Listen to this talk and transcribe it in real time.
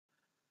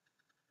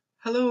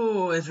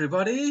Hello,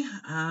 everybody.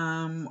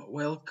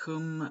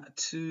 Welcome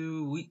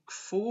to week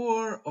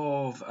 4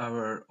 of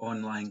our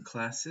online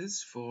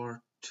classes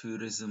for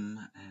tourism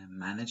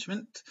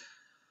management.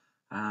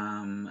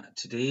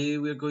 Today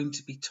we're going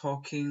to be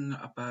talking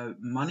about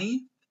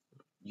money,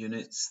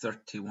 units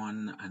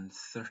 31 and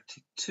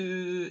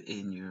 32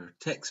 in your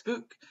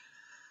textbook.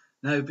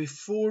 Now,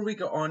 before we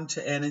get on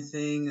to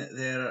anything,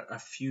 there are a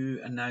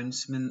few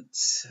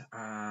announcements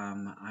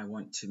I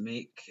want to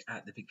make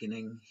at the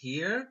beginning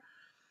here.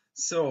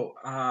 So,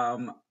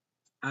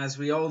 as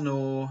we all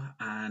know,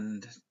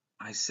 and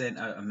I sent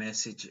out a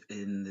message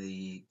in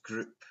the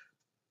group,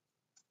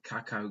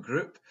 Kakao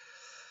group,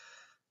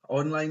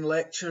 online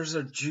lectures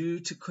are due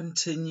to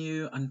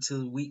continue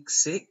until week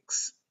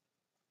 6.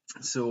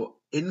 So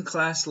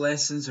in-class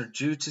lessons are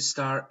due to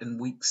start in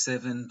week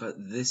 7, but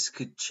this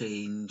could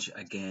change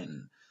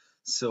again.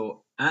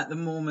 So at the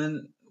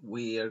moment,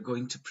 we are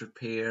going to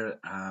prepare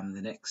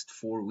the next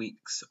 4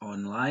 weeks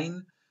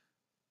online.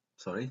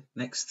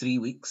 Next 3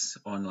 weeks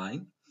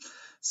online.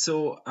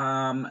 So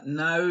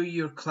now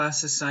your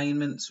class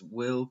assignments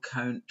will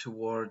count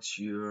towards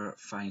your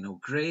final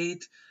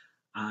grade.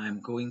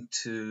 I'm going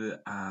to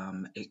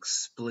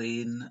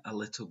explain a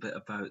little bit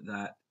about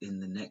that in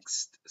the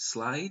next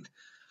slide.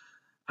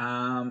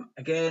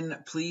 Again,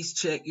 please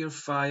check your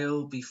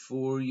file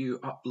before you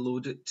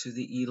upload it to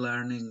the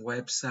e-learning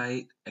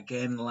website.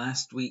 Again,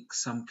 last week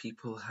some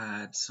people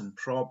had some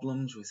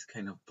problems with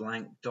kind of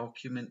blank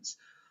documents.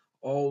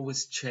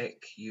 Always check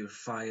your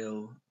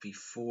file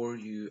before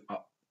you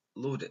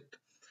upload it.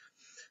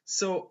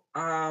 So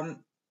I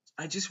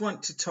just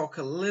want to talk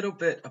a little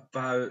bit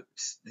about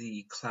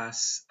the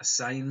class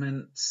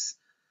assignments.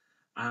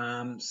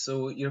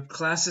 So your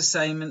class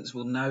assignments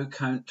will now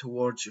count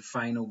towards your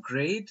final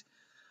grade.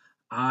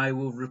 I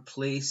will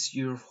replace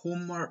your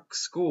homework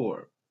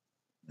score,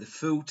 the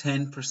full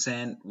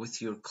 10%,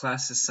 with your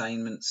class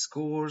assignment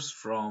scores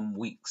from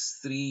weeks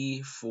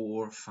 3,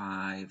 4,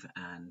 5,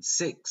 and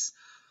 6.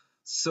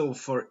 So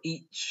for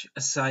each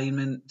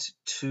assignment,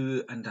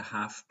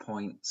 2.5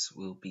 points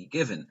will be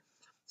given.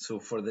 So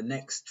for the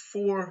next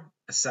 4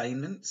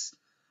 assignments,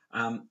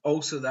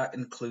 also that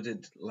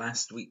included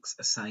last week's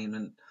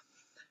assignment,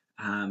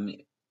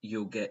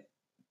 you'll get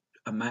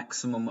a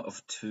maximum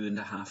of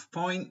 2.5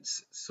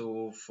 points.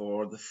 So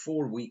for the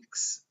 4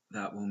 weeks,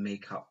 that will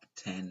make up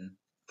 10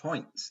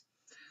 points.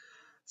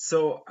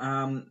 So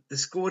the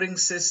scoring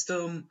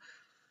system,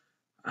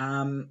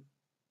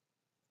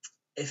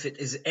 if it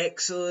is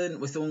excellent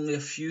with only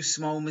a few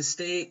small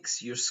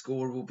mistakes, your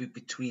score will be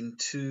between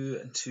 2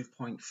 and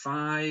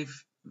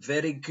 2.5.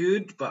 Very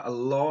good, but a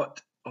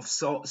lot of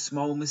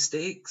small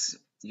mistakes,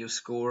 your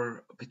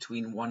score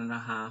between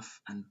 1.5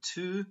 and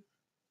 2.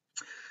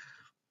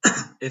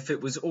 If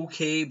it was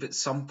okay, but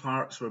some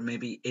parts were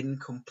maybe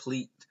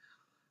incomplete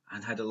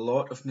and had a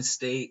lot of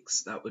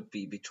mistakes, that would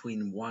be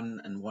between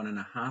 1 and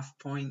 1.5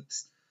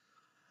 points.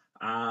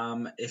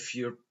 If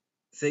your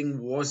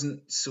thing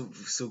wasn't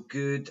so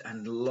good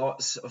and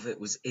lots of it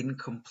was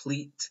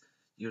incomplete,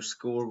 your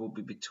score will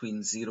be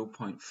between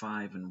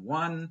 0.5 and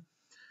 1.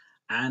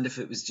 And if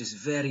it was just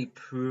very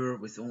poor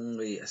with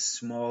only a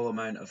small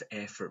amount of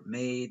effort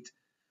made,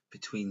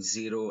 between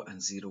 0 and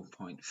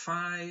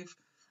 0.5.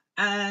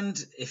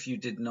 And if you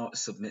did not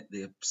submit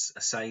the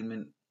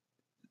assignment,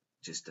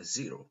 just a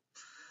 0.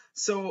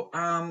 So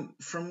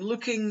from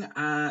looking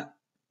at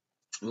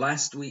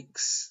last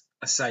week's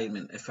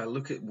assignment, if I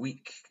look at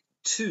week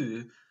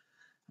 2,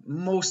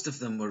 most of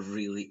them were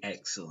really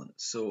excellent.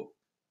 So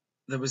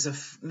there was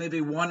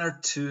maybe 1 or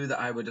 2 that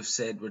I would have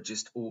said were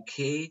just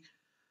okay,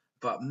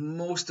 but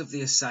most of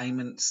the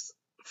assignments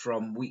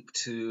from week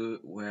 2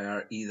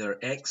 were either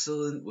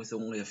excellent with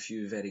only a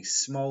few very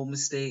small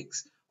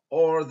mistakes,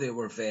 or they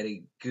were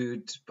very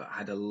good but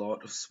had a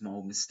lot of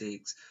small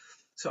mistakes.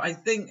 So I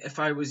think if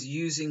I was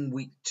using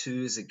week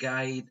 2 as a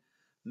guide,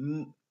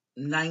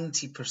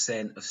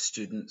 90% of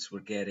students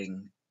were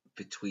getting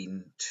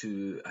between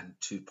 2 and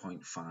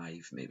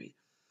 2.5 maybe.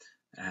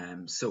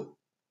 So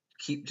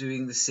keep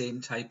doing the same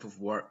type of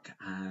work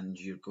and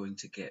you're going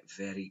to get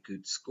very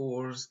good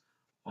scores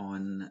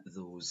on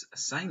those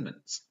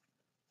assignments.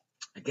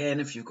 Again,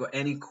 if you've got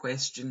any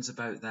questions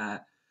about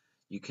that,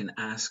 you can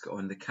ask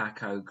on the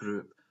Kakao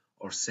group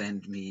or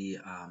send me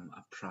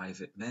a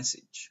private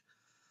message.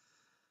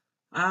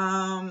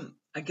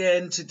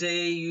 Again,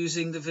 today,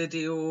 using the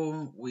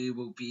video, we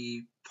will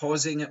be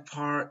pausing at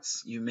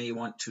parts. You may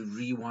want to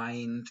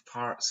rewind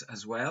parts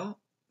as well.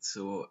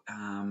 So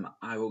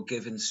I will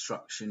give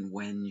instruction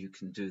when you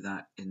can do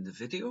that in the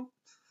video.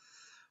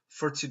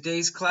 For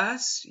today's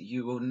class,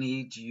 you will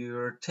need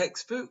your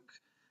textbook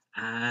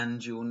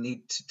and you will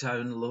need to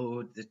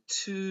download the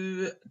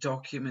 2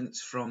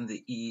 documents from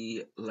the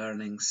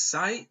e-learning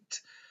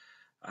site.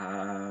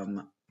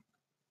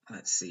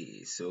 Let's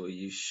see, so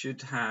you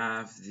should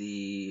have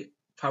the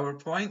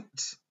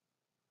PowerPoint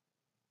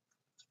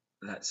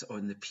that's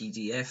on the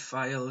PDF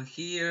file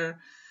here,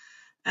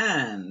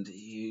 and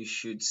you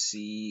should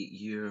see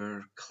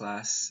your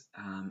class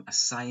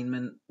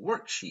assignment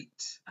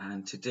worksheet.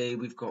 And today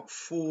we've got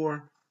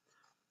 4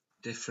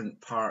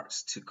 different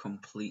parts to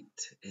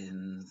complete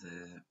in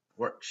the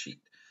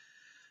worksheet.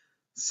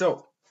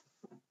 So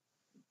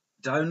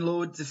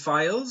download the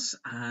files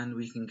and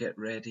we can get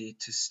ready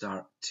to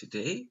start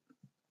today.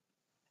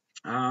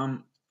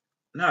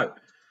 Now,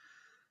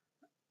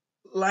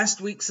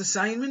 last week's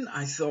assignment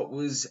I thought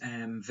was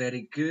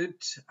very good.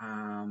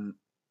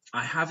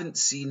 I haven't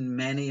seen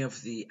many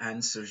of the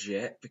answers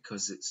yet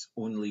because it's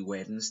only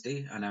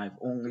Wednesday and I've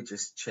only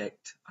just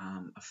checked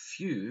a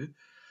few.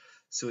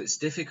 So it's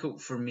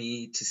difficult for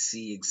me to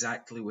see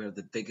exactly where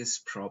the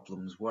biggest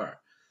problems were.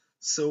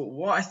 So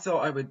what I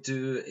thought I would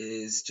do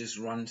is just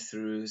run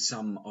through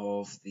some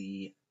of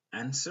the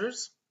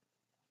answers.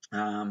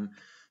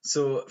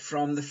 So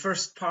from the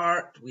first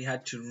part, we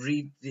had to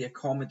read the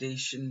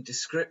accommodation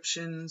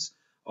descriptions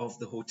of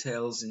the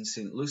hotels in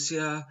St.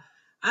 Lucia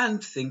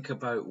and think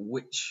about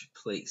which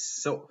place.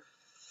 So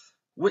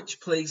which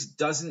place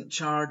doesn't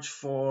charge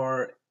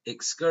for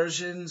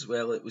excursions?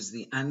 Well, it was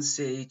the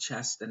Anse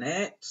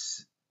Chastanet.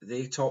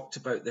 They talked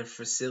about their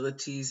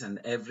facilities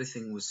and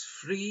everything was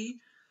free.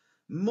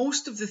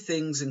 Most of the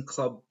things in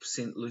Club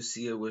St.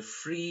 Lucia were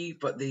free,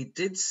 but they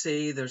did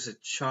say there's a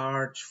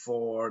charge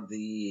for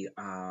the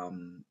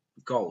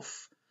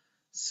golf.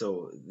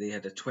 So they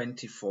had a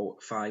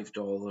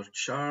 $25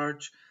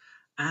 charge.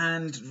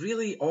 And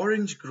really,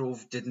 Orange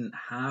Grove didn't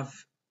have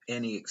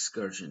any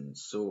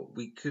excursions, so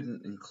we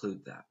couldn't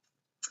include that.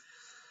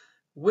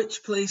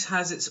 Which place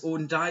has its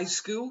own dive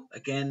school?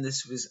 Again,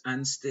 this was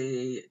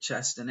Anstey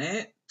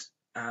Chastanet,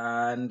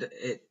 and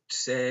it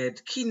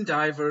said keen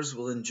divers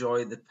will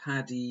enjoy the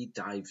Paddy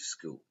Dive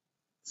School.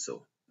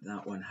 So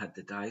that one had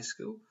the dive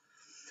school.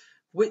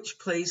 Which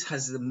place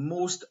has the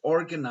most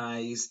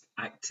organised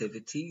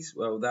activities?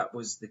 Well, that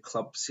was the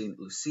Club St.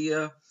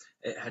 Lucia.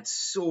 It had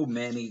so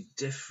many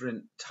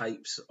different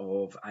types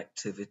of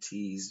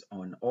activities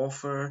on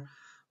offer.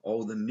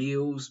 All the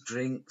meals,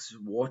 drinks,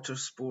 water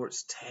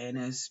sports,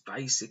 tennis,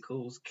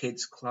 bicycles,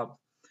 kids club,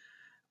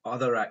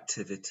 other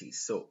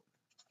activities. So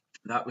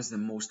that was the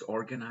most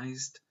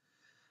organised.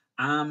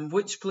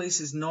 Which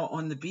place is not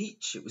on the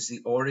beach? It was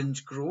the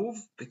Orange Grove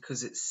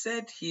because it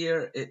said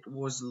here it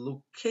was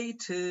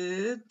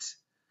located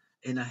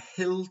in a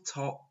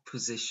hilltop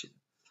position.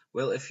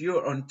 Well, if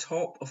you're on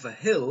top of a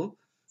hill,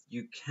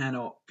 you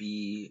cannot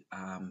be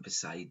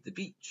beside the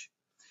beach.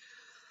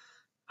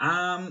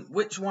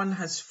 Which one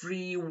has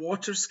free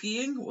water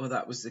skiing? Well,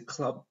 that was the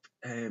Club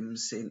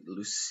St.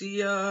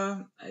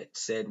 Lucia. It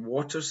said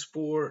water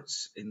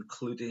sports,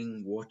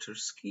 including water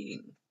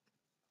skiing.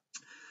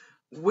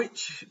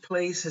 Which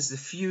place has the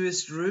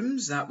fewest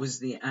rooms? That was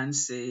the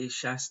Anse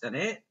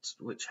Chastanet,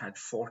 which had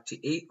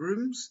 48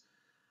 rooms.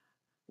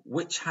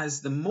 Which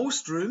has the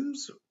most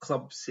rooms?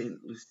 Club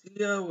St.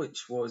 Lucia,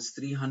 which was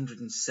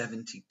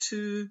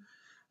 372,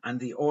 and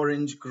the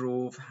Orange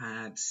Grove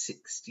had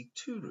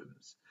 62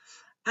 rooms.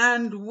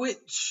 And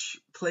which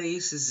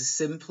place is the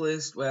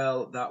simplest?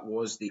 Well, that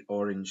was the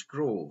Orange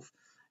Grove.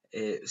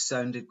 It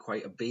sounded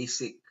quite a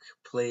basic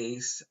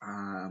place,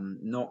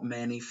 not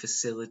many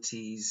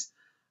facilities.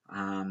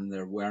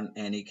 There weren't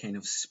any kind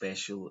of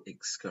special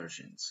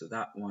excursions. So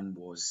that one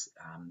was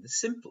the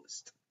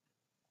simplest.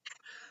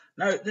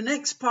 Now, the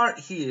next part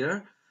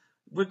here,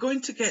 we're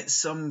going to get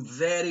some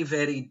very,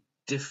 very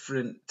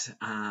different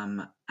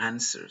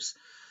answers.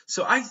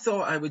 So I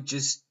thought I would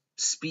just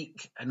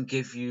speak and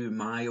give you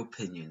my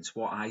opinions,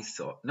 what I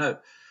thought. Now,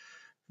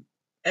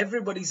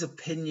 everybody's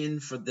opinion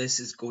for this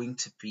is going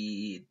to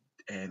be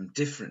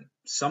different.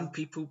 Some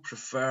people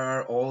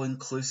prefer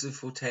all-inclusive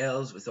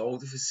hotels with all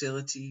the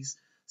facilities.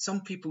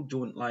 Some people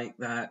don't like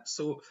that.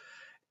 So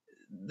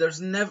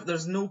there's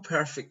no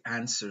perfect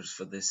answers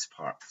for this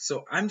part.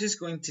 So I'm just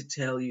going to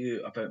tell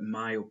you about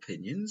my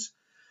opinions.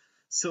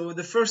 So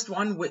the first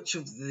one, which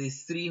of the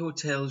three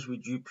hotels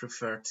would you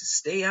prefer to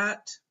stay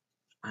at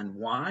and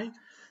why?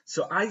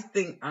 So I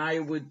think I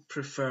would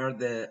prefer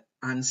the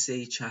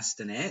Anse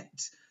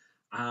Chastanet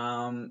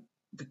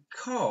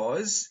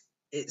because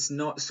it's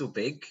not so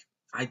big.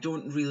 I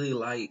don't really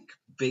like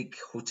big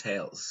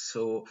hotels.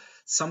 So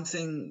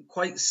something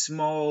quite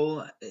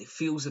small, it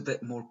feels a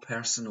bit more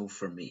personal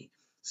for me.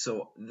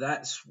 So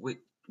that's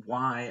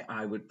why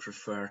I would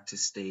prefer to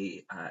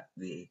stay at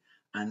the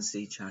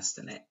Anse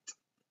Chastanet.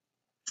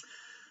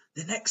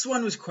 The next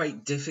one was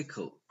quite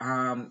difficult.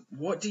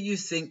 What do you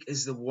think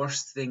is the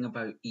worst thing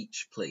about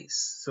each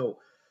place? So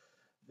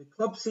the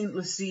Club St.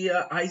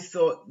 Lucia, I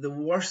thought the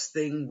worst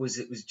thing was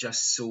it was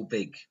just so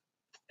big.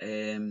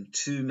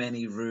 Too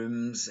many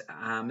rooms.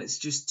 It's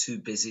just too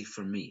busy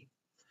for me.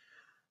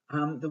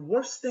 The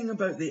worst thing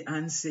about the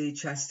Anse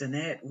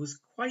Chastanet was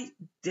quite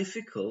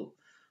difficult,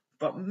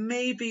 but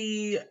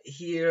maybe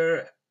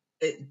here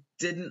it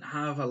didn't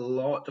have a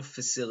lot of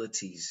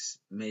facilities.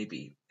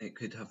 Maybe it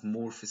could have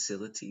more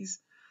facilities.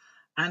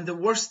 And the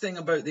worst thing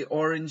about the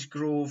Orange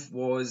Grove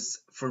was,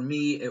 for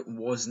me, it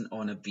wasn't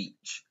on a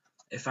beach.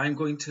 If I'm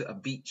going to a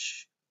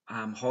beach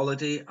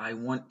holiday, I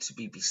want to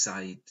be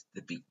beside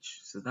the beach.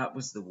 So that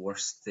was the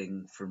worst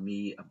thing for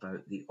me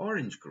about the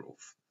Orange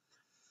Grove.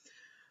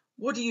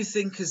 What do you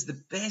think is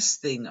the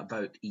best thing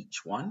about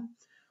each one?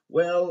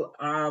 Well,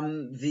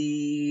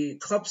 the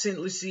Club St.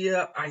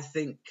 Lucia, I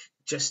think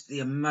just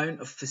the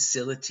amount of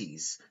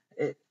facilities,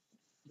 there's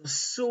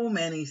so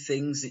many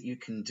things that you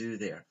can do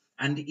there,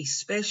 and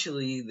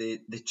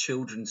especially the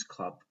children's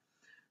club.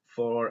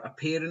 For a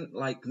parent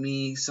like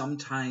me,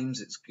 sometimes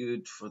it's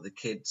good for the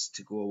kids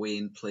to go away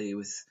and play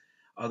with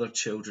other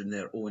children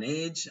their own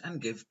age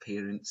and give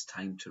parents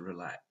time to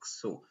relax.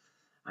 So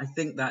I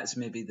think that's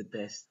maybe the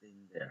best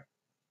thing there.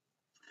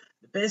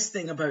 The best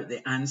thing about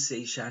the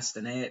Ansay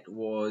Chastanet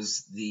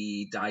was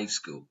the dive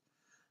school.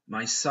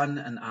 My son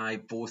and I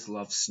both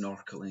love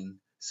snorkeling,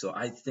 so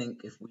I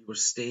think if we were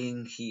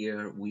staying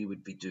here, we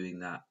would be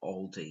doing that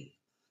all day.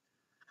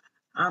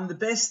 The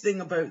best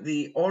thing about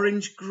the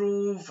Orange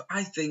Grove,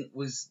 I think,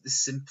 was the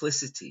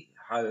simplicity,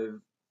 how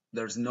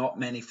there's not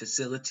many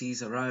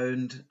facilities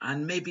around,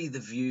 and maybe the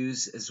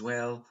views as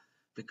well,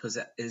 because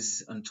it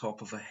is on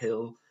top of a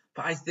hill.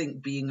 But I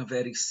think being a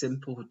very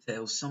simple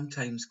hotel,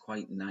 sometimes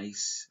quite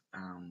nice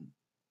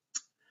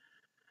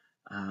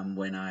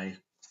when I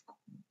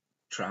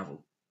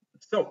travel.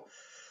 So,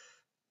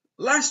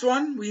 last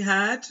one we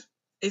had,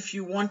 if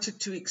you wanted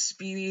to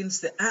experience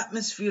the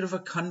atmosphere of a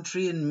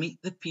country and meet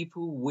the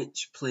people,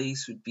 which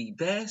place would be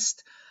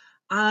best?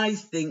 I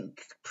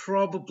think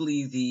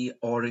probably the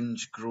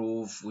Orange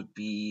Grove would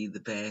be the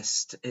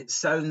best. It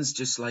sounds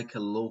just like a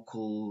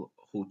local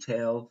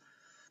hotel.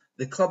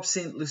 The Club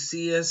St.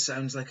 Lucia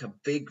sounds like a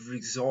big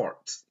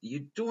resort.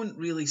 You don't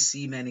really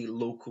see many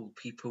local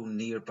people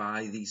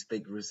nearby these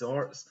big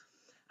resorts.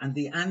 And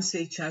the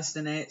Ansay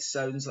Chastanet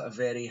sounds like a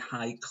very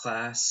high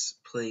class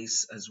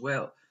place as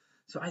well.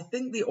 So I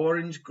think the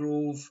Orange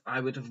Grove, I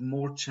would have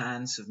more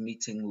chance of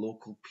meeting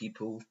local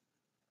people.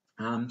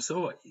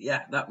 So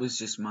yeah, that was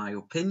just my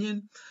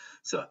opinion.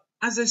 So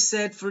as I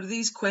said, for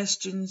these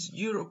questions,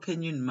 your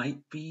opinion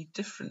might be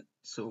different.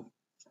 So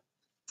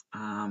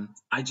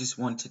I just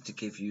wanted to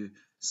give you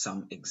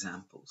some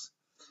examples.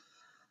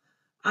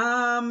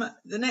 The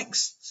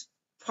next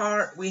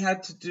part we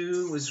had to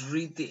do was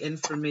read the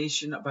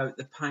information about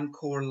the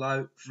Pancor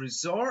Lout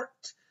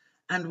Resort.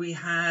 And we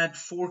had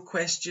 4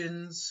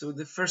 questions. So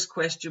the first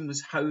question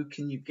was, how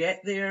can you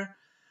get there?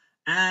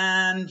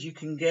 And you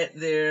can get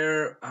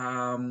there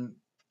 2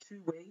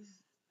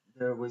 ways.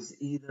 There was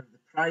either the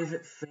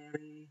private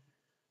ferry,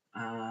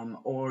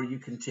 or you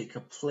can take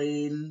a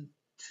plane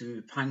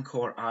to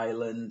Pancor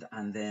Island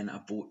and then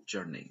a boat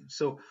journey.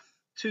 So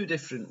 2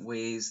 different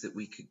ways that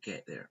we could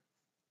get there.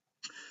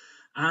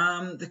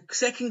 The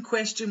second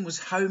question was,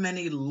 how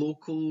many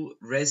local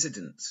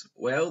residents?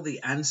 Well,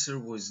 the answer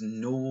was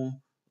no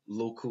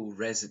local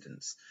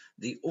residents.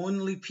 The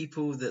only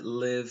people that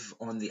live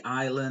on the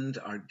island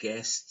are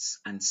guests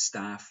and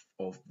staff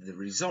of the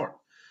resort.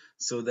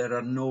 So there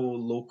are no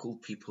local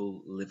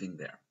people living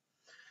there.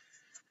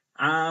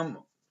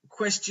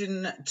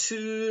 Question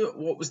 2,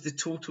 what was the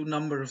total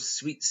number of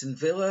suites and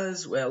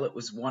villas? Well, it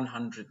was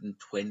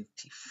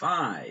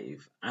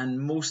 125, and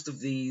most of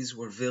these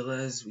were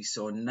villas. We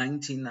saw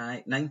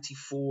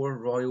 94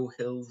 Royal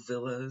Hill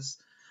villas.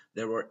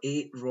 There were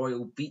 8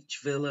 Royal Beach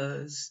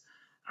villas,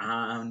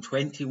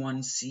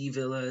 21 Sea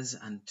villas,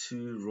 and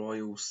 2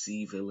 Royal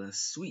Sea Villa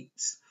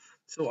suites.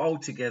 So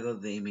altogether,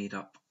 they made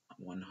up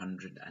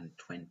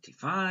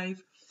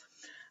 125.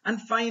 And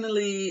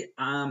finally,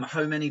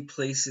 how many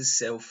places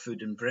sell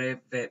food and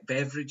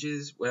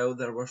beverages? Well,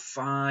 there were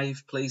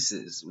 5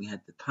 places. We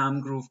had the Palm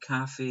Grove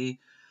Cafe,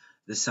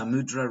 the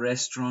Samudra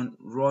Restaurant,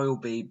 Royal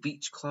Bay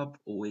Beach Club,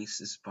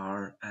 Oasis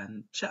Bar,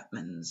 and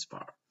Chapman's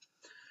Bar.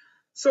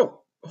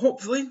 So,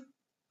 hopefully,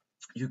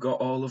 you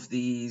got all of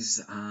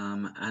these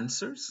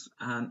answers.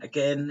 And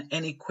again,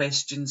 any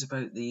questions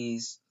about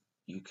these,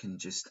 you can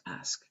just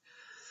ask.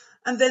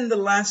 And then the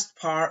last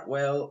part,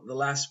 well, the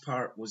last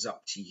part was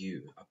up to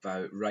you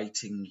about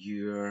writing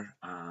your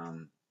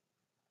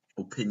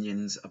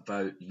opinions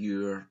about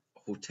your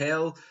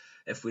hotel.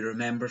 If we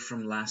remember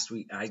from last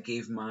week, I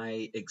gave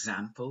my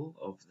example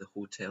of the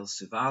Hotel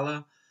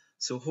Suvala.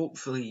 So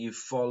hopefully you've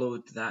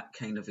followed that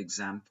kind of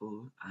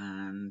example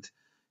and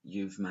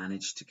you've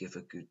managed to give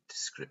a good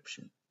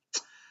description.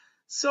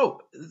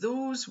 So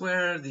those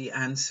were the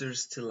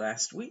answers to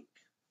last week.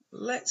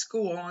 Let's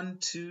go on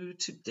to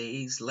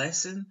today's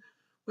lesson,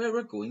 where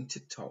we're going to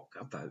talk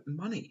about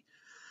money.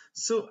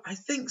 So I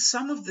think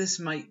some of this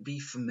might be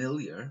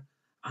familiar.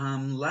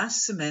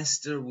 Last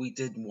semester we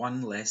did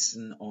one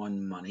lesson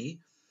on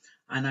money,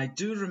 and I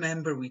do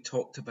remember we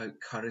talked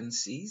about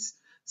currencies.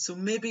 So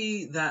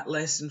maybe that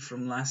lesson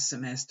from last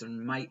semester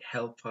might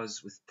help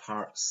us with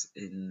parts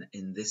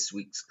in this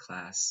week's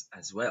class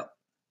as well.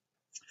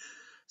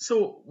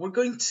 So we're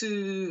going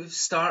to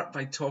start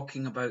by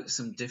talking about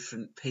some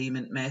different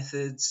payment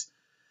methods.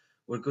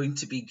 We're going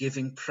to be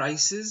giving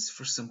prices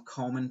for some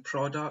common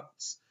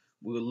products.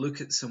 We'll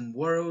look at some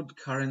world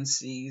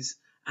currencies,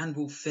 and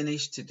we'll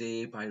finish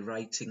today by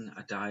writing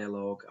a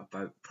dialogue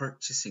about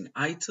purchasing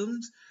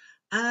items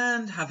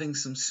and having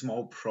some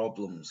small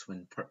problems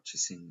when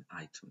purchasing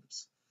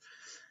items.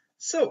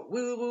 So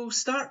we will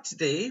start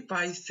today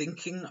by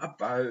thinking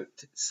about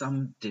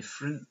some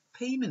different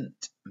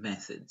payment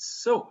methods.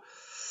 So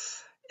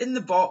in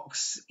the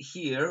box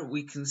here,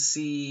 we can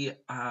see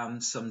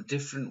some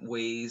different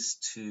ways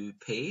to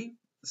pay.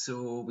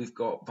 So we've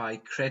got by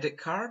credit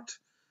card,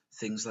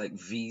 things like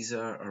Visa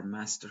or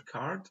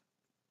MasterCard.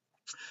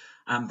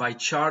 And by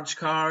charge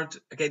card,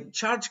 again,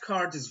 charge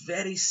card is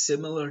very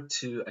similar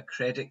to a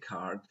credit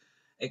card,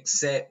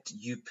 except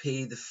you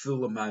pay the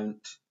full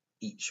amount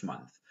each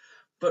month.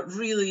 But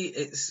really,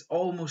 it's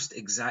almost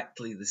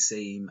exactly the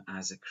same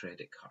as a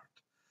credit card.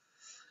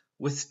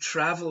 With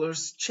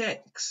travelers'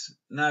 checks.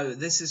 Now,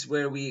 this is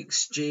where we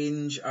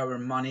exchange our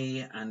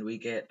money and we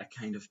get a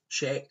kind of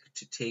check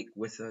to take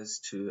with us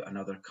to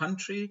another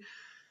country.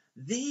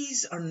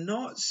 These are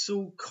not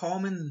so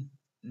common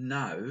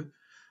now.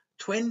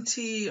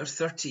 20 or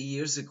 30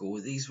 years ago,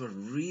 these were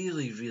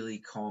really, really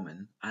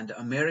common, and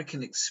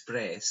American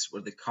Express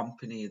were the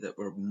company that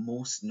were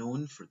most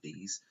known for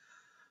these.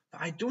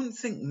 But I don't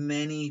think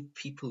many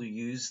people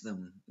use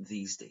them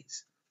these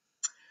days.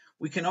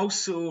 We can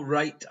also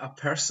write a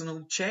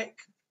personal check.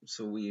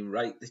 So we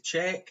write the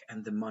check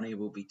and the money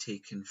will be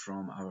taken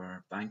from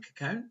our bank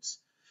accounts.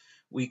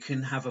 We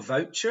can have a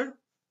voucher.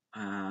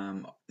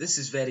 This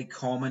is very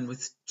common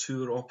with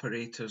tour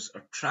operators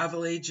or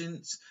travel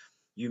agents.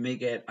 You may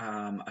get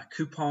a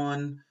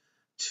coupon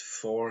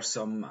for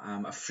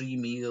a free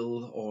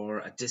meal or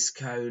a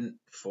discount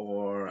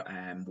for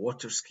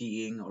water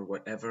skiing or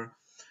whatever.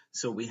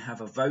 So we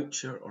have a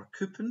voucher or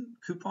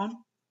coupon.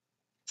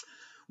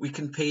 We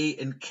can pay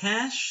in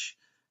cash.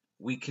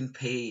 We can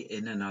pay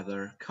in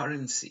another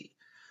currency.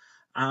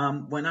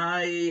 When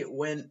I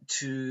went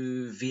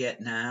to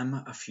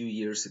Vietnam a few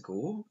years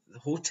ago, the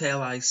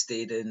hotel I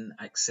stayed in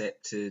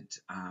accepted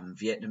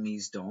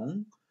Vietnamese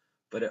dong,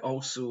 but it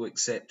also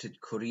accepted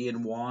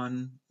Korean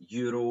won,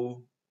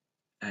 euro,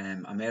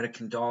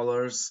 American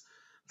dollars,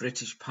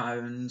 British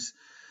pounds.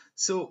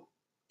 So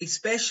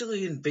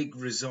especially in big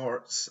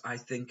resorts, I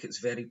think it's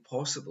very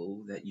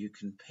possible that you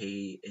can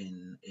pay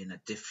in a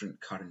different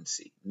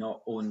currency,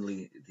 not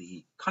only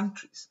the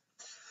countries.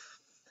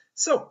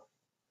 So,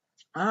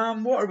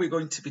 what are we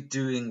going to be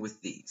doing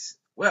with these?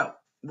 Well,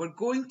 we're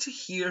going to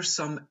hear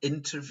some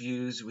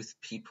interviews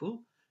with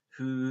people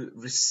who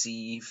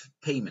receive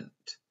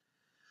payment.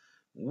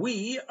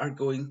 We are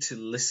going to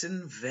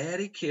listen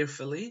very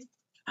carefully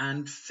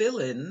and fill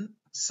in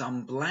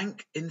some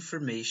blank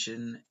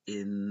information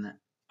in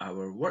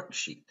our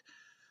worksheet.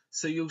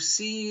 So you'll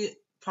see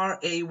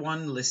part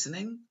A1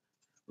 listening.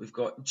 We've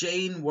got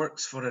Jane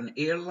works for an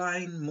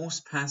airline.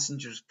 Most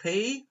passengers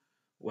pay.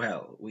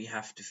 Well, we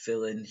have to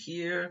fill in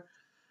here.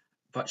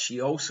 But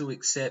she also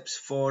accepts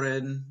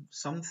foreign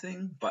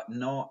something, but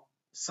not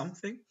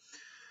something.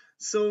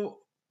 So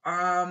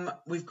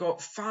we've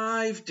got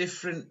 5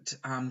 different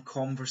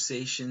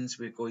conversations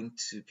we're going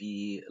to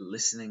be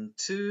listening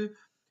to.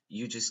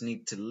 You just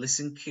need to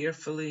listen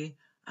carefully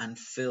and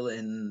fill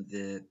in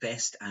the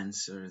best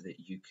answer that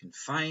you can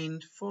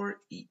find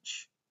for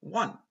each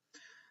one.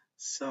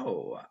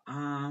 So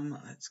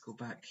let's go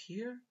back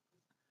here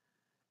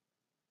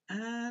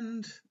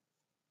and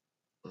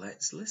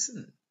let's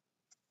listen.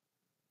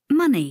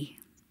 Money.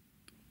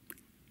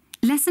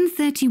 Lesson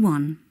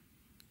 31.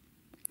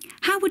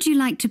 How would you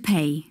like to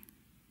pay?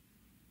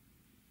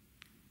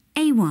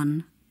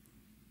 A1.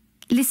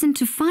 Listen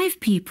to 5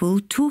 people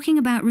talking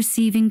about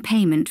receiving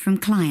payment from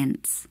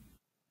clients.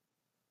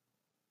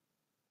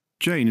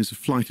 Jane is a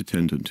flight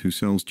attendant who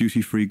sells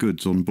duty-free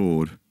goods on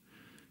board.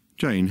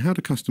 Jane, how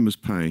do customers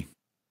pay?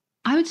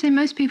 I would say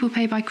most people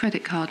pay by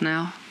credit card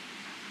now,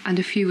 and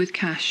a few with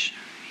cash.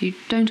 You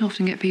don't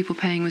often get people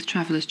paying with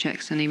travellers'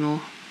 cheques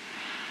anymore.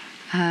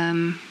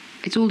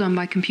 It's all done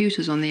by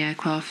computers on the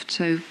aircraft,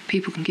 so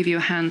people can give you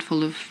a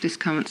handful of this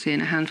currency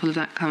and a handful of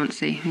that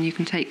currency, and you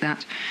can take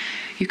that.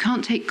 You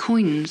can't take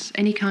coins,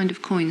 any kind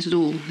of coins at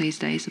all these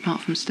days,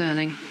 apart from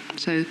sterling.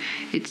 So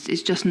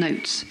it's just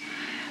notes,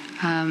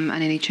 and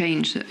any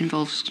change that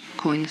involves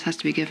coins has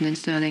to be given in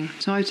sterling.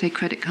 So I would say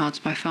credit cards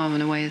by far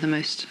and away are the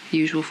most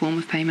usual form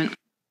of payment.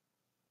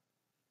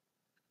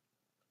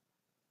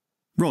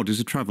 Rod is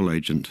a travel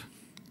agent.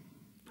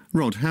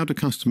 Rod, how do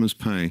customers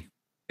pay?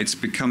 It's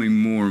becoming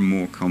more and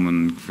more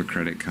common for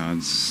credit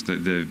cards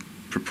that the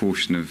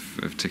proportion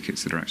of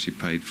tickets that are actually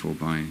paid for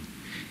by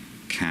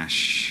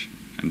cash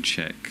and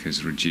cheque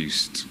has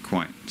reduced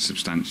quite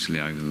substantially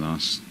over the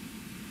last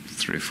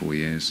 3 or 4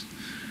 years,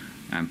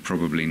 and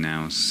probably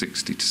now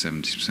 60 to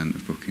 70%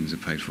 of bookings are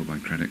paid for by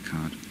credit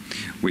card,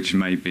 which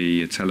may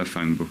be a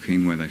telephone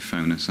booking where they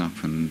phone us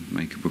up and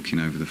make a booking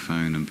over the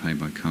phone and pay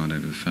by card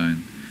over the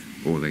phone,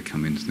 or they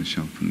come into the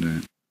shop and do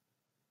it.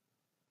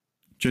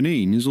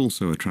 Janine is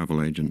also a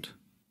travel agent.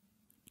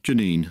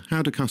 Janine,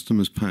 how do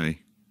customers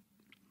pay?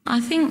 I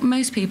think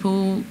most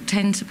people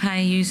tend to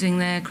pay using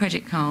their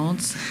credit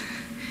cards.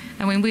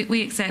 I mean,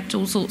 we accept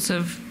all sorts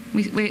of,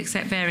 we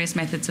accept various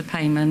methods of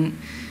payment.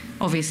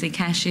 Obviously,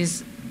 cash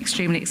is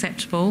extremely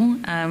acceptable.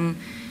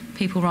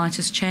 People write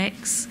us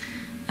cheques.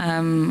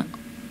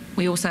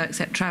 We also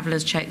accept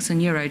travellers' cheques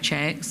and euro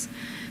cheques.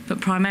 But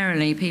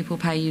primarily, people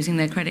pay using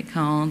their credit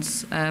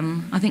cards.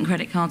 I think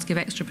credit cards give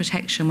extra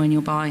protection when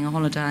you're buying a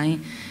holiday.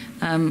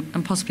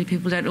 and possibly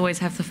people don't always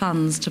have the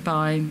funds to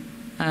buy,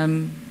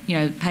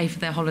 pay for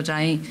their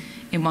holiday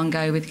in one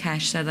go with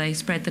cash, so they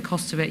spread the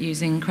cost of it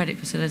using credit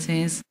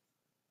facilities.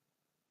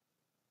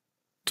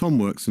 Tom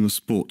works in a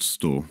sports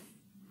store.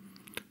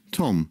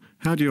 Tom,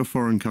 how do your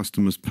foreign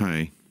customers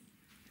pay?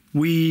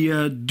 We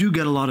do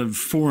get a lot of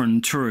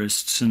foreign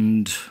tourists,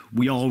 and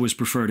we always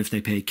prefer it if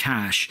they pay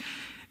cash.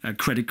 A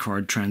credit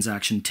card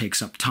transaction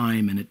takes up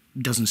time, and it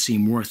doesn't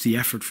seem worth the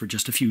effort for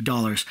just a few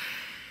dollars.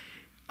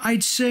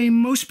 I'd say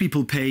most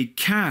people pay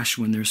cash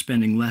when they're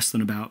spending less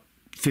than about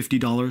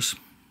 $50.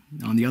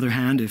 On the other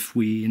hand, if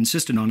we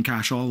insisted on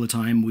cash all the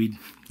time, we'd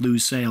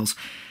lose sales.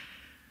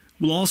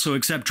 We'll also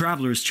accept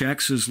travelers'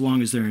 checks as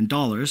long as they're in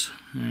dollars,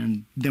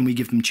 and then we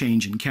give them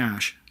change in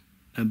cash.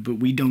 But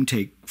we don't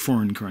take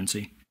foreign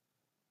currency.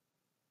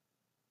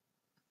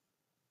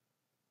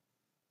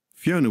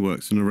 Fiona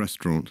works in a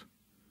restaurant.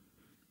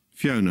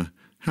 Fiona,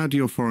 how do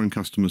your foreign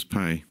customers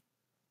pay?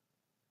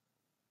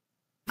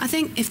 I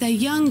think if they're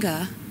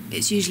younger,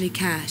 it's usually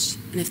cash,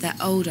 and if they're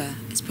older,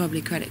 it's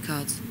probably credit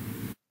cards.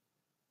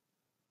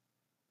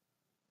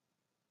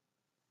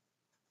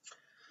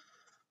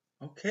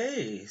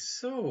 Okay,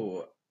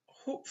 so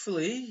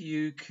hopefully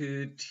you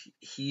could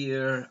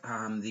hear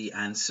the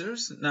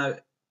answers. Now,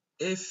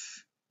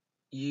 if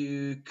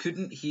you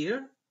couldn't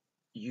hear,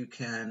 you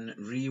can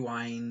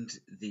rewind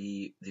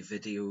the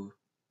video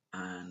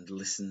and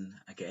listen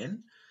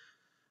again.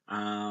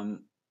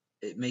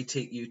 It may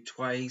take you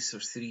twice or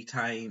 3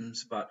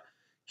 times, but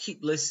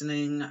keep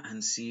listening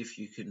and see if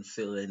you can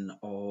fill in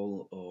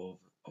all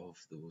of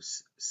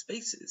those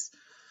spaces.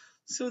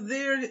 So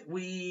there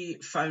we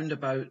found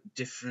about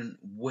different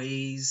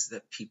ways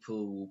that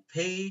people will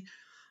pay.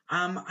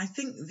 I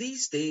think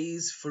these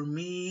days, for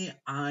me,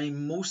 I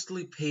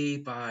mostly pay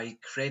by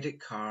credit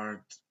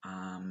card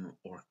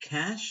or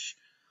cash.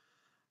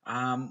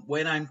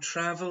 When I'm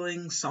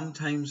traveling,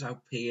 sometimes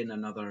I'll pay in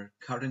another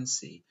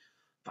currency.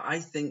 But I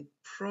think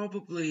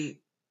probably,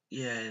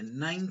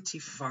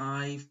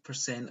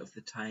 95% of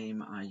the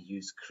time I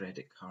use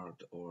credit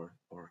card or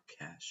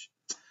cash.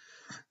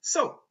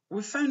 So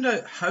we found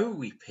out how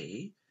we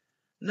pay.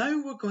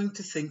 Now we're going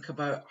to think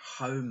about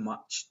how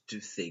much do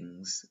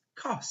things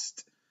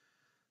cost.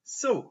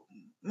 So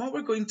what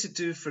we're going to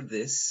do for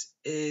this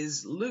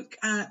is look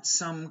at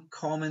some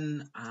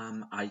common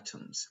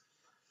items.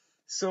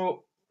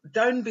 So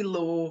down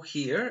below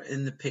here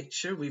in the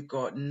picture, we've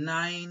got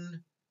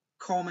 9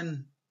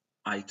 common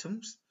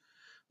items.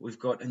 We've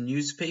got a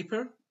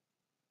newspaper,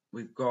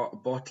 we've got a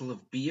bottle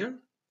of beer,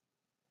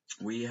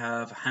 we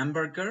have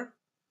hamburger,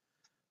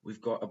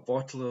 we've got a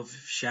bottle of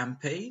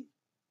champagne,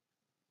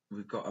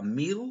 we've got a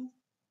meal,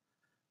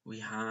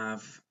 we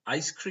have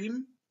ice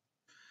cream,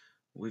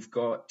 we've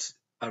got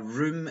a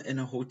room in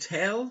a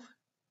hotel,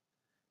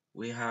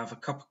 we have a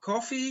cup of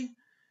coffee,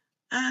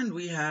 and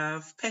we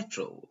have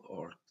petrol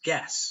or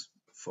gas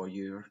for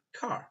your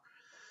car.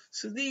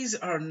 So these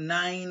are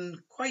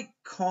 9 quite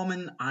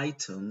common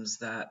items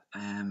that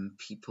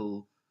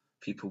people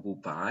will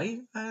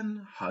buy,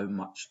 and how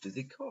much do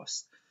they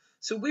cost.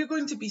 So we're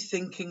going to be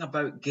thinking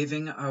about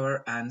giving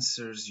our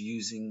answers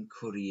using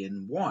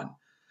Korean won.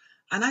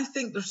 And I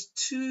think there's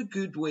 2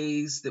 good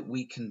ways that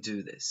we can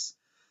do this.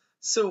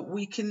 So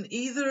we can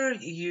either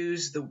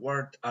use the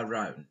word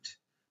around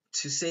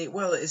to say,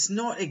 well, it's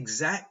not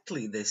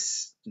exactly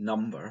this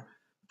number,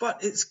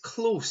 but it's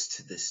close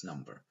to this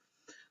number.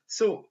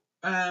 So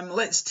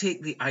let's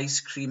take the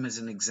ice cream as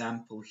an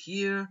example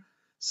here.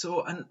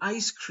 So an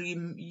ice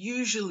cream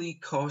usually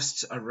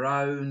costs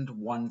around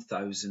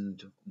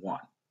 1,000 won.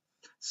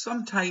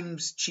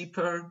 Sometimes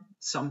cheaper,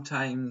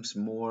 sometimes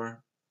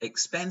more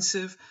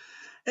expensive.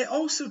 It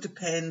also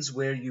depends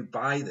where you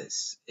buy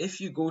this.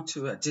 If you go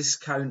to a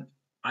discount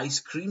ice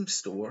cream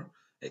store,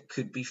 it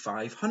could be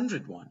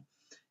 500 won.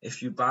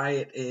 If you buy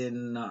it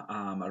in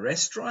a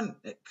restaurant,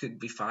 it could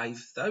be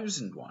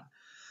 5,000 won.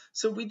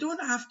 So we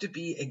don't have to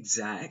be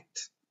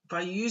exact.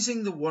 By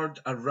using the word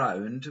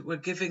around, we're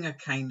giving a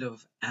kind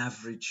of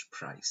average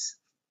price.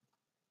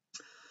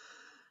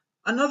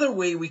 Another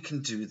way we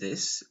can do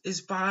this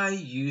is by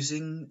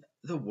using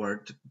the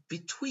word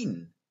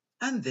between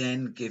and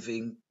then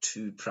giving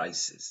 2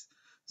 prices.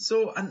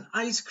 So an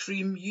ice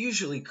cream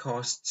usually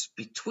costs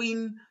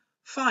between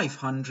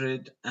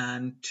 500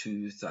 and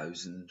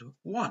 2,000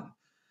 won.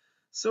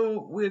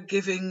 So we're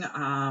giving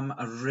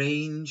a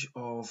range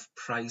of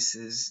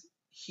prices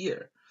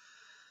here.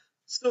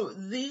 So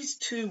these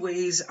 2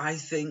 ways I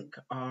think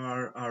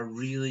are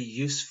really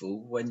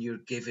useful when you're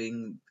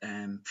giving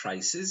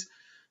prices.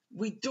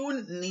 We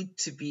don't need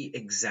to be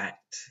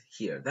exact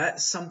here.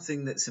 That's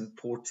something that's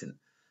important.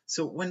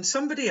 So when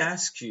somebody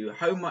asks you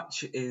how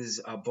much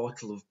is a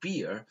bottle of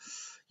beer,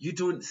 you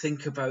don't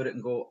think about it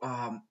and go,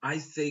 I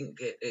think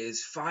it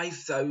is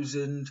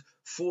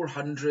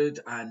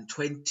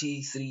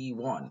 5,423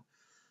 won.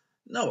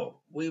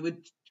 No, we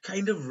would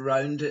kind of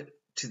round it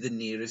to the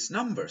nearest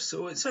number.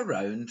 So it's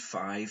around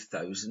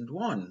 5,000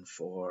 won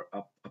for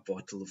a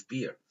bottle of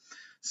beer.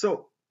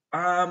 So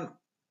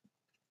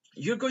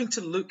you're going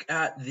to look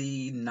at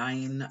the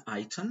 9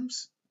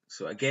 items.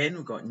 So again,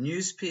 we've got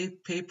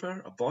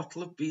newspaper, a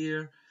bottle of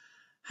beer,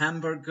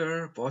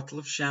 hamburger, a bottle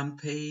of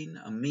champagne,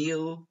 a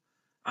meal,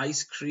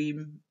 ice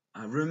cream,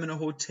 a room in a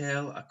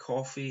hotel, a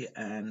coffee,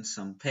 and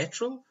some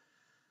petrol.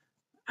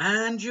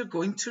 And you're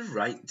going to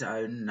write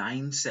down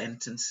 9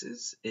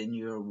 sentences in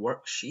your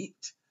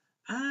worksheet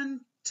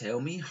and tell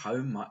me how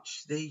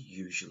much they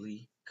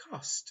usually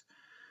cost.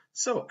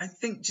 So I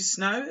think just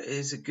now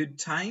is a good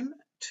time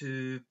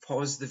to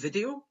pause the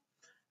video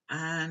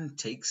and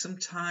take some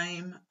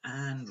time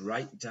and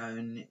write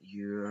down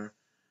your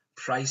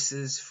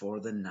prices for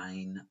the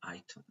 9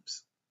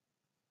 items.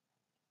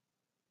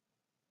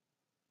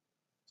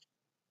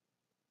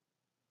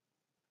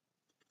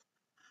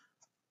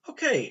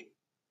 Okay,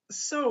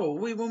 so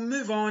we will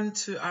move on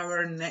to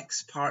our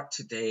next part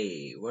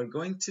today. We're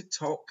going to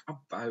talk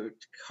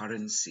about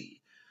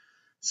currency.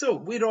 So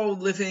we're all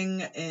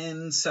living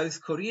in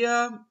South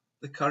Korea.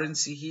 The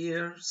currency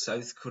here,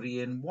 South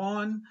Korean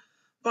won,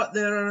 but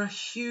there are a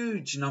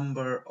huge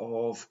number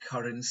of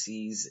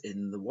currencies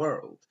in the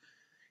world.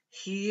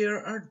 Here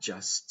are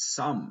just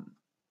some.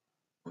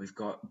 We've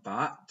got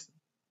baht,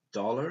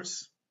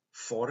 dollars,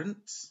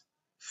 forints,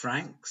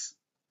 francs,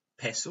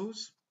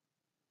 pesos.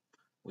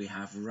 We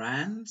have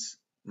rands,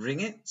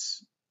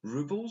 ringgits,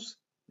 rubles,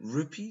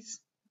 rupees,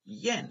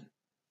 yen.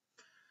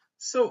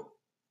 So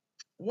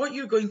what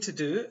you're going to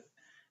do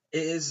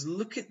is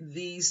look at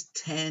these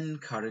 10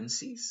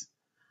 currencies,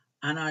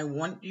 and I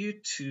want you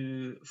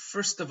to,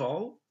 first of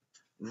all,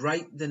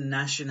 write the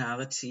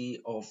nationality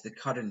of the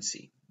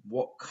currency.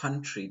 What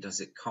country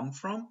does it come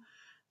from?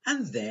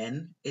 And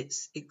then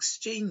its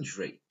exchange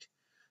rate.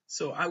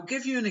 So I'll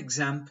give you an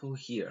example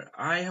here.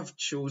 I have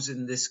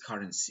chosen this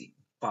currency,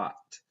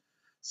 baht.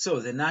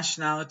 So the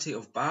nationality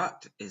of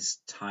baht is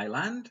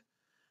Thailand.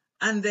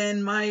 And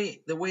then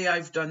the way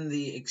I've done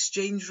the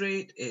exchange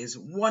rate is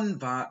 1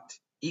 baht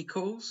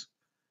equals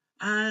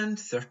and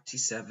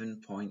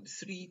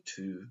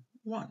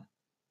 37.321.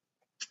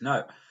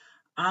 Now,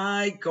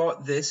 I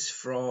got this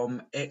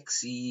from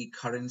XE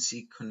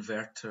Currency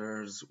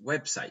Converter's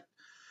website.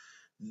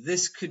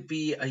 This could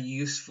be a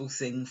useful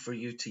thing for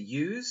you to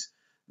use.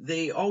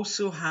 They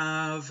also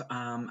have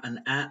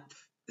an app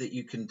that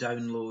you can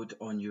download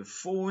on your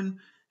phone.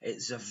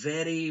 It's a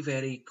very,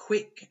 very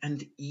quick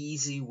and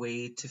easy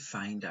way to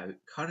find out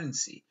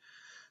currency.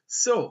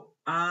 So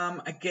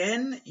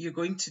again, you're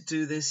going to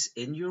do this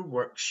in your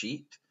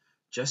worksheet.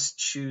 Just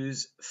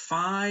choose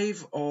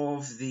 5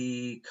 of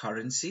the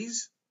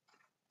currencies.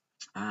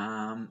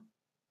 1,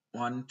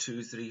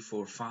 2, 3,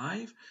 4,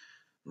 5.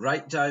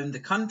 Write down the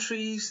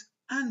countries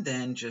and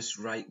then just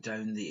write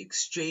down the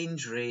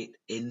exchange rate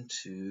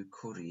into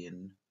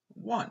Korean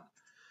won.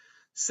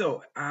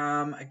 So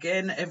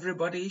again,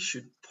 everybody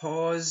should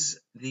pause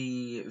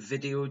the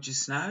video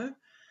just now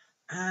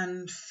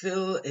and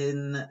fill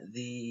in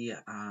the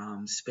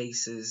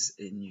spaces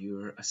in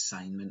your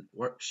assignment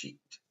worksheet.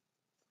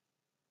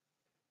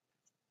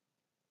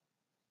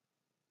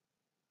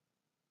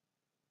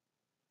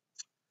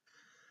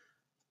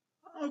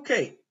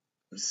 Okay,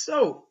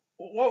 so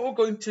what we're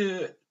going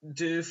to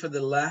do for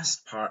the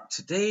last part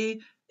today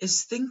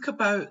is think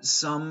about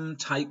some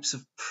types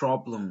of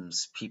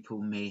problems people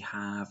may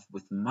have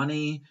with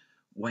money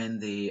when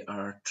they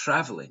are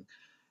traveling.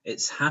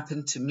 It's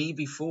happened to me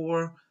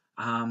before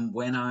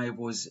when I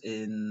was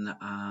in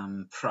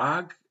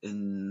Prague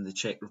in the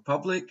Czech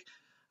Republic.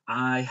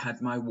 I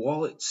had my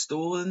wallet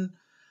stolen.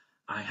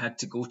 I had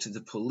to go to the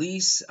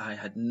police. I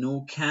had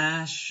no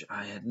cash.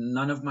 I had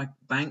none of my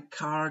bank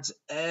cards.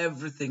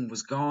 Everything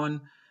was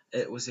gone.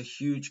 It was a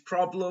huge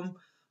problem.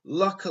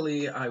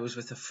 Luckily, I was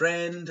with a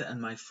friend and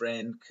my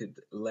friend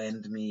could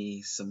lend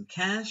me some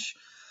cash.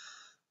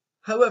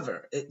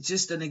 However, it's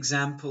just an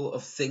example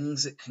of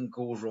things that can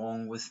go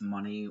wrong with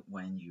money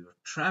when you're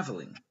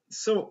traveling.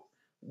 So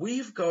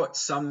we've got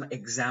some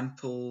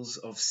examples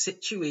of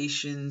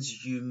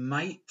situations you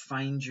might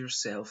find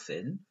yourself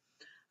in.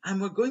 And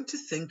we're going to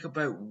think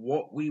about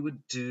what we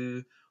would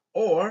do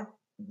or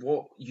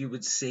what you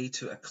would say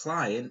to a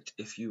client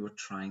if you were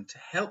trying to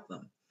help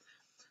them.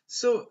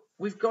 So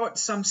we've got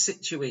some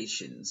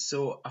situations.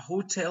 So a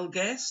hotel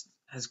guest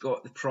has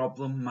got the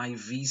problem, my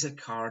Visa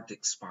card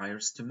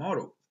expires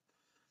tomorrow.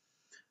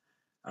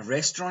 A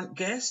restaurant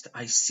guest,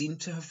 I seem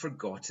to have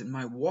forgotten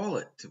my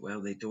wallet. Well,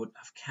 they don't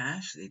have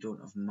cash, they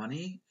don't have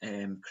money,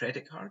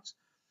 credit cards.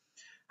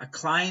 A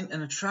client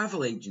in a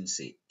travel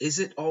agency, is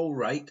it all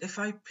right if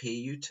I pay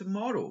you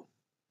tomorrow?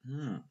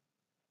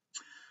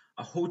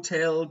 A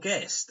hotel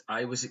guest,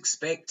 I was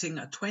expecting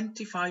a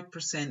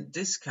 25%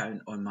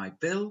 discount on my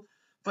bill,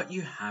 but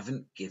you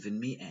haven't given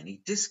me any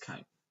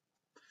discount.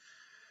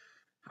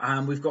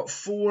 We've got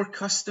 4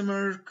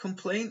 customer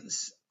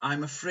complaints.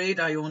 I'm afraid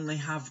I only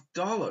have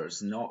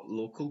dollars, not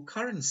local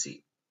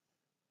currency.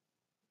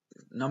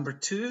 Number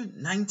 2,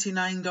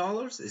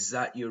 $99. Is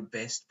that your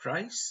best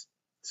price?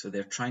 So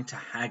they're trying to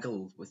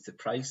haggle with the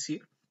price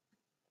here.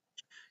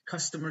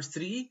 Customer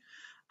 3,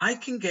 I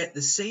can get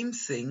the same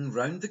thing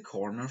round the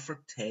corner for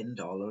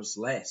 $10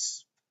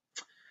 less.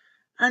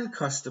 And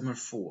customer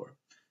 4,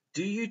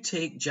 do you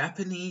take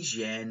Japanese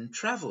yen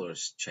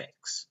travelers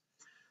checks?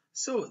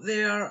 So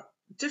there are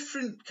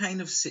different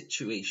kind of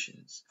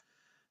situations.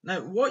 Now,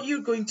 what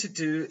you're going to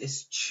do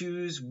is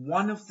choose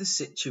one of the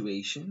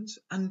situations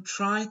and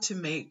try to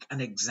make an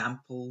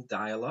example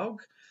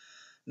dialogue.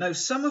 Now,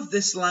 some of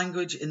this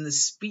language in the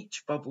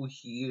speech bubble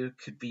here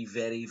could be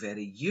very,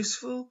 very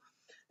useful.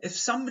 If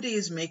somebody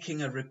is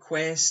making a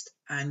request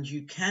and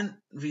you can't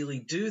really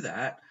do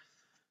that,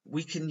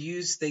 we can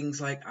use things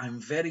like, I'm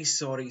very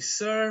sorry,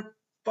 sir,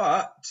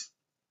 but,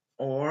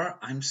 or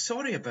I'm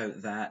sorry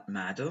about that,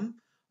 madam,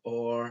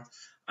 or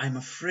I'm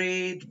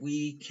afraid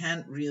we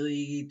can't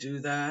really do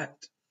that,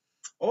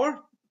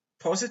 or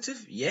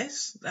positive,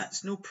 yes,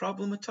 that's no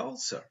problem at all,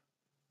 sir.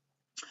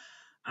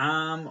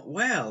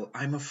 Well,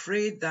 I'm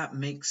afraid that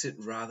makes it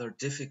rather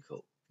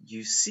difficult.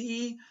 You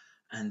see,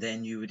 and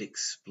then you would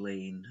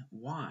explain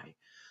why.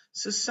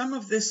 So some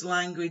of this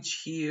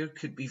language here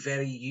could be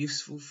very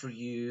useful for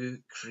you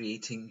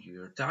creating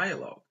your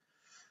dialogue.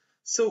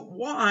 So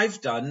what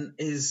I've done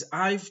is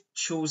I've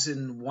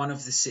chosen one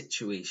of the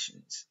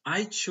situations.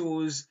 I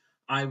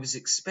was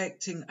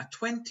expecting a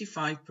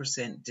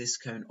 25%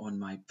 discount on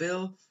my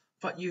bill,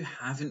 but you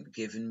haven't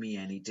given me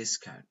any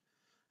discount.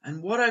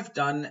 And what I've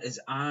done is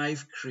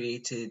I've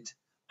created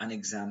an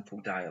example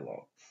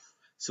dialogue.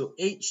 So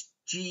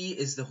HG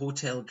is the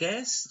hotel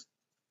guest,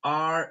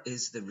 R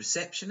is the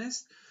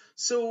receptionist.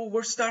 So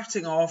we're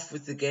starting off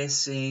with the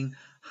guest saying,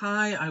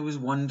 hi, I was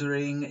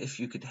wondering if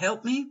you could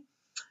help me.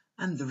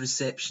 And the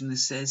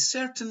receptionist says,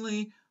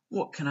 certainly,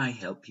 what can I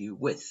help you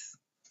with?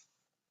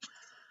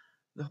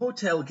 The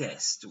hotel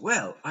guest,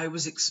 well, I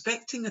was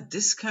expecting a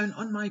discount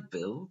on my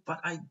bill,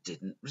 but I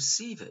didn't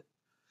receive it.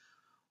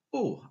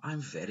 Oh,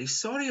 I'm very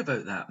sorry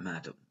about that,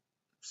 madam.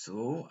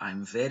 So,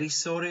 I'm very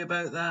sorry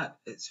about that.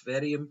 It's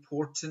very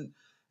important.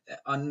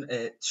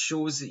 It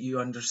shows that you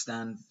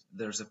understand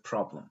there's a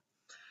problem.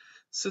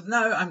 So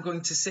now I'm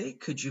going to say,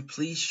 could you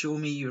please show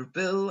me your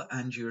bill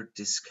and your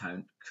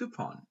discount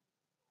coupon?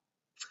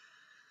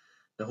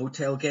 The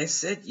hotel guest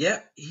said,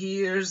 yep,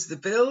 here's the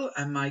bill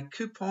and my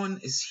coupon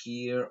is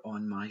here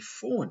on my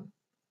phone.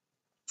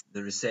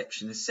 The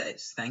receptionist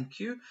says, thank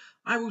you.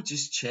 I will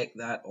just check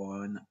that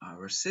on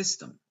our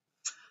system.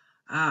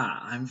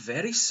 I'm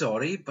very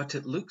sorry, but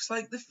it looks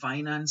like the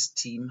finance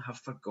team have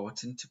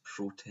forgotten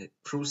to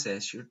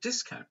process your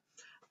discount.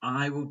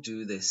 I will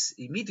do this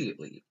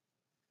immediately.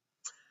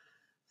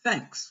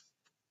 Thanks.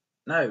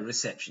 Now,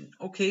 reception.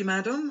 Okay,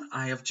 madam,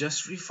 I have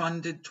just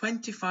refunded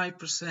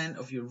 25%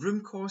 of your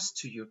room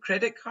costs to your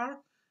credit card.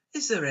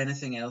 Is there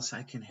anything else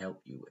I can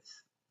help you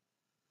with?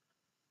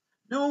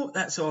 No,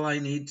 that's all I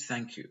need,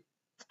 thank you.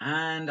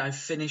 And I've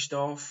finished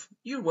off.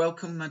 You're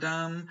welcome,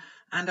 madame,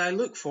 and I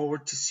look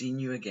forward to seeing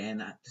you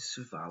again at the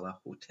Suvala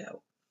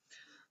Hotel.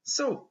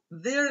 So,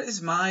 there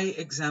is my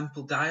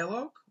example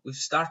dialogue. We've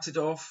started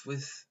off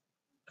with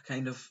a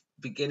kind of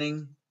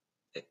beginning,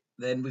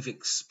 then we've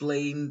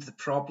explained the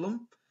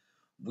problem.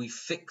 We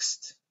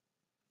fixed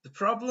the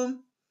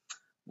problem,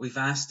 we've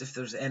asked if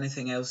there's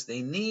anything else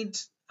they need,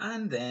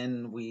 and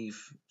then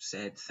we've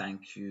said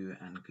thank you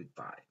and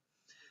goodbye.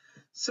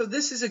 So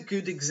this is a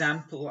good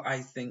example,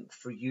 I think,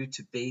 for you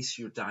to base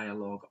your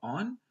dialogue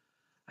on.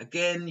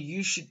 Again,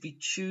 you should be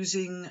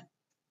choosing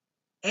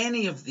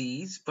any of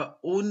these, but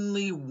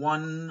only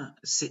one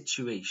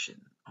situation,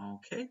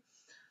 okay?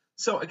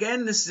 So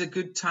again, this is a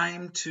good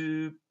time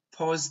to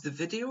pause the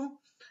video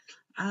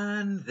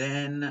and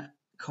then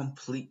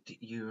complete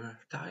your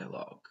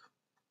dialogue.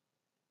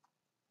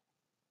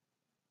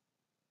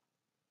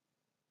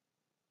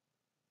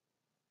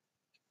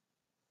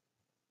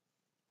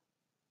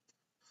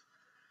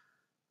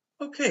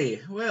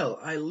 Okay, well,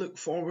 I look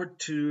forward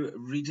to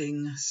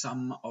reading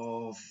some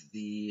of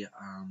the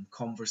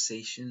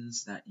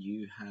conversations that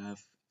you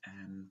have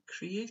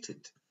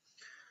created.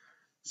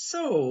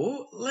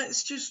 So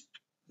let's just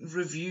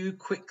review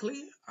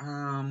quickly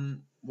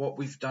what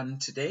we've done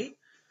today.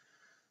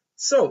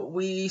 So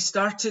we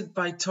started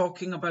by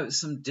talking about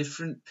some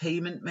different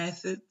payment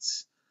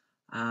methods,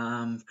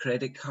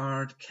 credit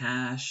card,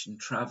 cash, and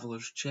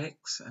traveler's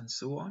checks, and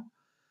so on.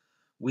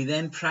 We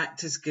then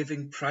practiced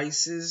giving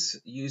prices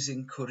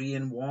using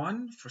Korean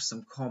won for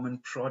some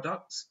common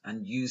products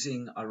and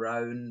using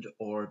around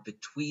or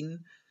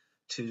between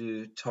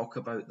to talk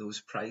about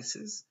those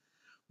prices.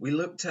 We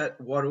looked at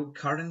world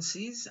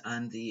currencies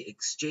and the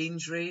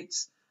exchange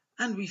rates,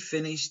 and we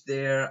finished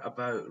there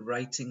about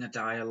writing a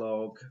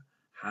dialogue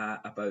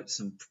about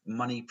some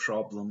money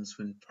problems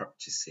when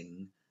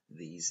purchasing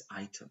these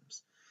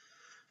items.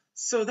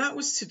 So that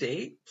was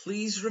today.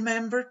 Please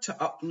remember to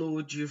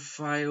upload your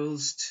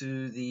files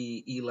to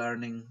the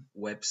e-learning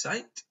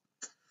website.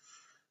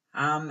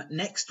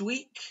 Next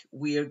week,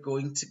 we are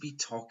going to be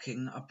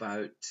talking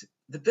about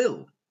the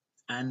bill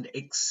and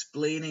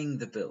explaining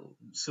the bill.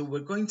 So we're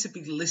going to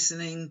be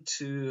listening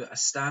to a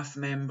staff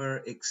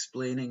member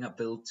explaining a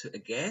bill to a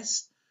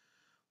guest.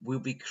 We'll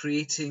be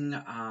creating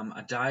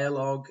a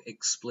dialogue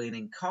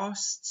explaining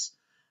costs,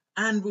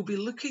 and we'll be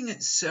looking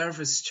at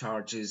service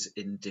charges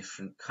in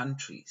different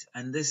countries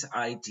and this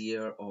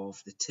idea of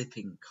the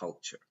tipping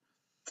culture.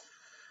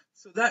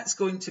 So that's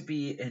going to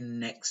be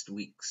in next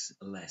week's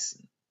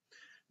lesson.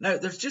 Now,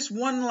 there's just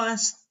one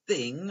last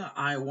thing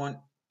I want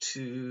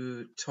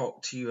to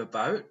talk to you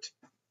about.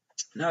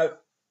 Now,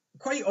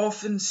 quite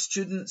often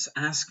students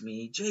ask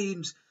me,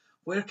 James,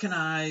 where can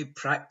I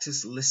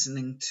practice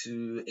listening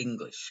to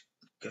English?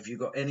 Have you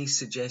got any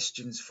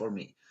suggestions for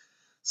me?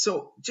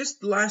 So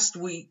just last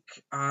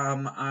week,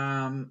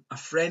 a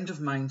friend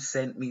of mine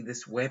sent me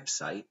this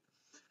website.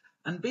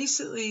 And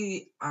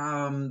basically,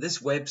 this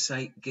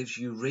website gives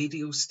you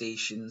radio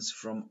stations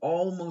from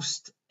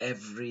almost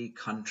every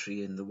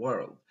country in the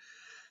world.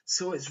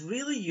 So it's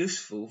really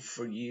useful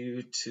for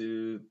you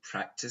to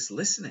practice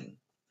listening.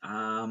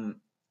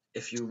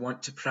 If you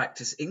want to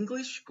practice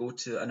English, go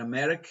to an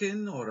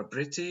American or a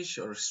British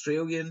or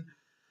Australian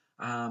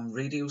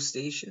radio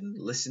station,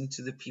 listen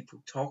to the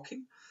people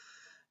talking.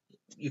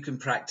 You can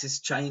practice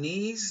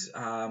Chinese,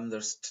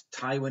 there's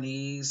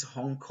Taiwanese,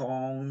 Hong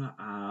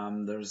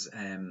Kong, there's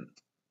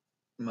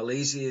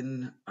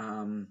Malaysian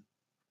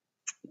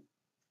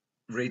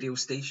radio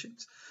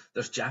stations.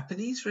 There's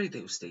Japanese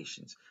radio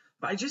stations.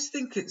 But I just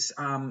think it's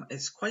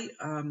quite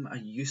a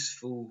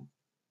useful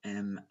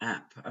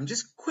app. I'm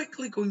just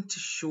quickly going to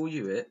show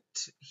you it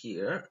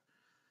here.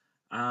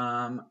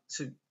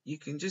 So you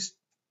can just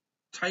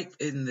type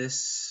in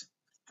this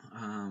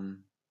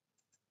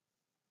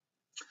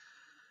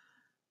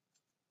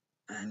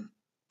and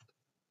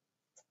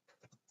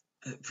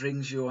it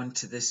brings you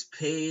onto this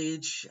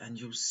page, and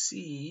you'll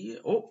see,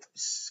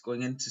 it's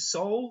going into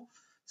Seoul.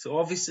 So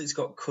obviously it's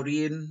got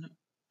Korean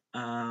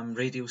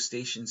radio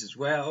stations as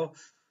well.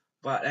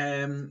 But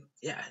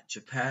yeah,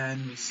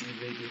 Japan, we see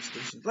radio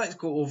stations. Let's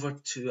go over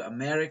to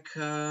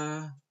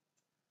America.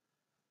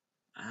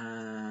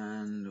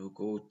 And we'll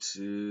go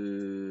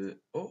to,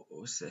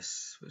 what's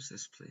this? Where's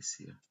this place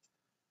here?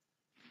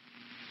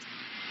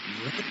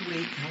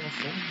 Redway,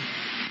 California.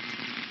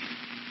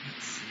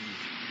 Let's see.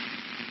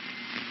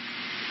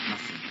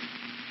 Nothing.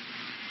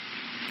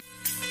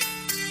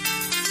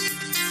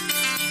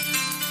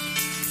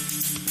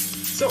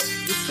 So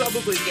you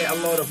probably get a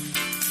lot of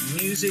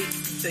music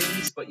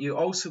things, but you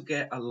also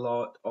get a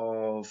lot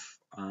of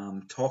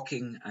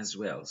talking as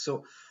well.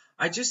 So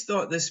I just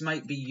thought this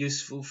might be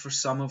useful for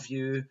some of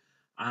you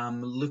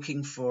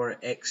looking for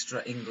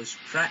extra English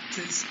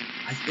practice.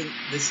 I think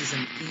this is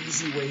an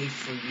easy way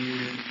for you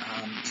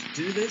to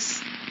do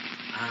this.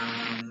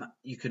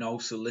 You can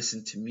also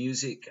listen to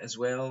music as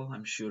well.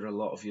 I'm sure a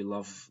lot of you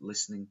love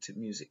listening to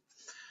music.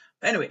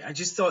 But anyway, I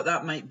just thought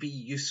that might be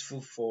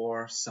useful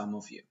for some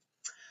of you.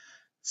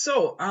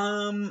 So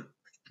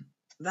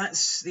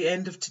that's the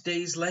end of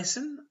today's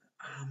lesson.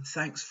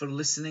 Thanks for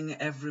listening,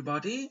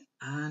 everybody,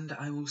 and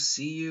I will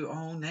see you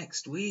all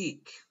next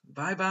week.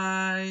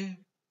 Bye-bye.